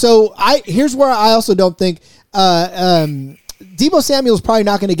 And so here's where I also don't think Deebo Samuel is probably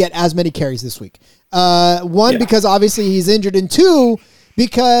not going to get as many carries this week. One, because obviously he's injured, and two,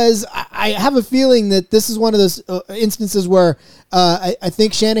 because I have a feeling that this is one of those instances where I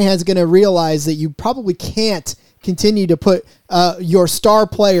think Shanahan's going to realize that you probably can't continue to put your star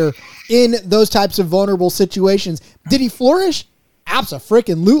player in those types of vulnerable situations. Did he flourish?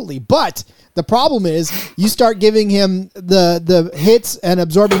 Abso-freaking-lutely. But the problem is you start giving him the hits and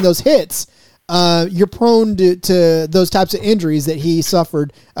absorbing those hits, you're prone to those types of injuries that he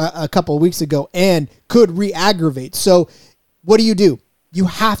suffered a couple of weeks ago and could re-aggravate. So what do? You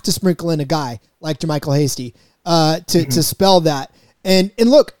have to sprinkle in a guy like JaMycal Hasty to spell that. And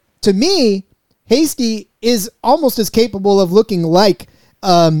look, to me, Hasty is almost as capable of looking like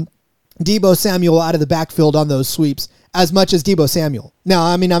Deebo Samuel out of the backfield on those sweeps as much as Deebo Samuel. Now,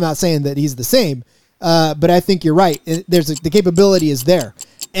 I mean, I'm not saying that he's the same, but I think you're right. The capability is there.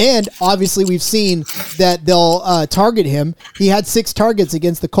 And obviously we've seen that they'll target him. He had 6 targets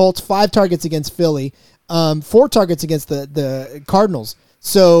against the Colts, 5 targets against Philly, 4 targets against the Cardinals.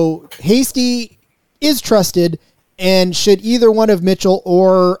 So Hasty is trusted, and should either one of Mitchell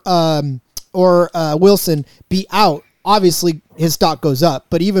or Wilson be out, obviously his stock goes up.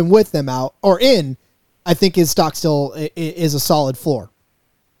 But even with them out or in, I think his stock still is a solid floor.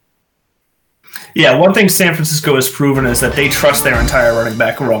 Yeah, one thing San Francisco has proven is that they trust their entire running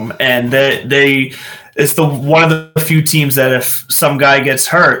back room, and it's one of the few teams that if some guy gets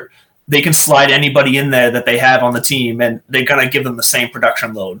hurt, they can slide anybody in there that they have on the team, and they're going to give them the same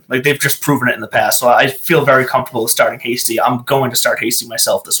production load. Like, they've just proven it in the past. So I feel very comfortable with starting Hasty. I'm going to start Hasty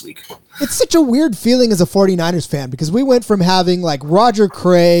myself this week. It's such a weird feeling as a 49ers fan because we went from having like Roger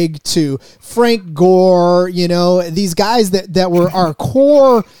Craig to Frank Gore, these guys that were our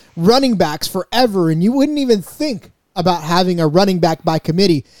core running backs forever, and you wouldn't even think about having a running back by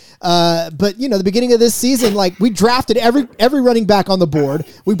committee. But the beginning of this season, like, we drafted every running back on the board.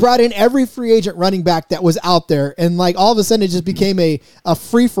 We brought in every free agent running back that was out there, and like all of a sudden it just became a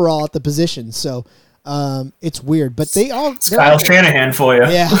free for all at the position. So it's weird, but it's Kyle Shanahan for you.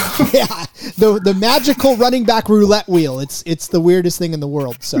 Yeah. The magical running back roulette wheel. It's the weirdest thing in the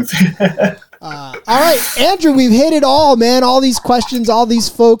world. So. All right, Andrew, we've hit it all, man. All these questions, all these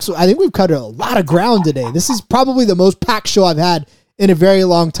folks. I think we've covered a lot of ground today. This is probably the most packed show I've had in a very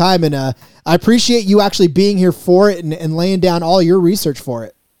long time, and I appreciate you actually being here for it and laying down all your research for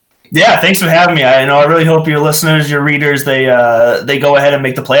it. Yeah, thanks for having me. I really hope your listeners, your readers, they go ahead and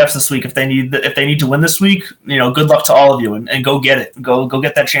make the playoffs this week if they need to win this week. Good luck to all of you, and go get it. Go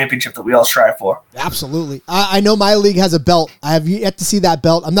get that championship that we all strive for. Absolutely. I know my league has a belt. I have yet to see that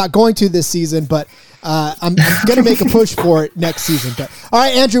belt. I'm not going to this season, but I'm going to make a push for it next season. But all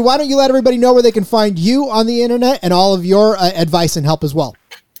right, Andrew, why don't you let everybody know where they can find you on the internet and all of your advice and help as well?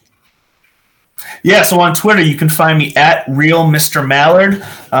 Yeah, so on Twitter, you can find me at Real Mr. Mallard.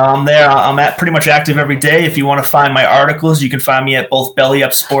 There, I'm at pretty much active every day. If you want to find my articles, you can find me at both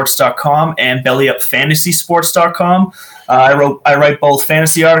BellyUpSports.com and BellyUpFantasySports.com. I write both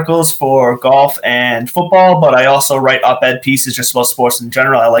fantasy articles for golf and football, but I also write op-ed pieces just about sports in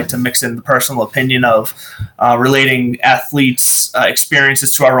general. I like to mix in the personal opinion of relating athletes'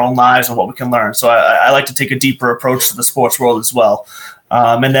 experiences to our own lives and what we can learn. So I like to take a deeper approach to the sports world as well.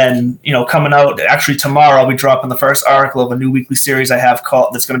 And then, coming out actually tomorrow, I'll be dropping the first article of a new weekly series I have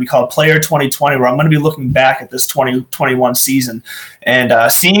that's going to be called Player 2020, where I'm going to be looking back at this 2021 season and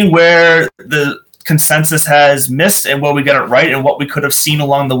seeing where the consensus has missed and where we got it right and what we could have seen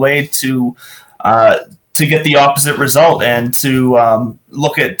along the way to to get the opposite result and to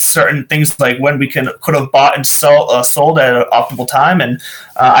look at certain things like when we could have bought and sold at an optimal time. And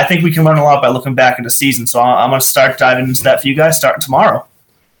I think we can learn a lot by looking back at the season. So I'm going to start diving into that for you guys starting tomorrow.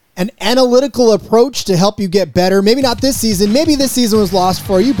 An analytical approach to help you get better. Maybe not this season. Maybe this season was lost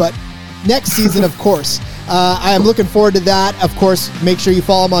for you, but next season, of course. I am looking forward to that. Of course, make sure you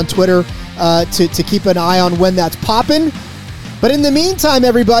follow him on Twitter to keep an eye on when that's popping. But in the meantime,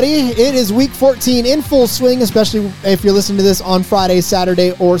 everybody, it is week 14 in full swing, especially if you're listening to this on Friday,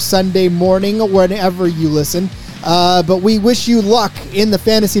 Saturday, or Sunday morning, whenever you listen. But we wish you luck in the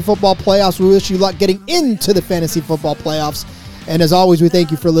fantasy football playoffs. We wish you luck getting into the fantasy football playoffs. And as always, we thank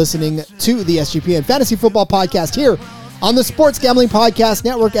you for listening to the SGPN Fantasy Football Podcast here on the Sports Gambling Podcast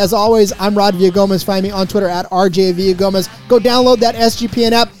Network. As always, I'm Rod Villagomez. Find me on Twitter at RJ Villagomez. Go download that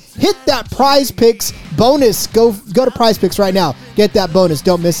SGPN app. Hit that Prize Picks bonus. Go to Prize Picks right now. Get that bonus.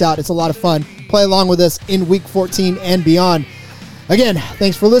 Don't miss out. It's a lot of fun. Play along with us in week 14 and beyond. Again,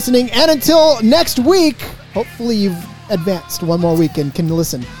 thanks for listening. And until next week, hopefully you've advanced one more week and can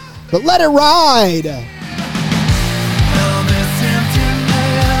listen. But let it ride.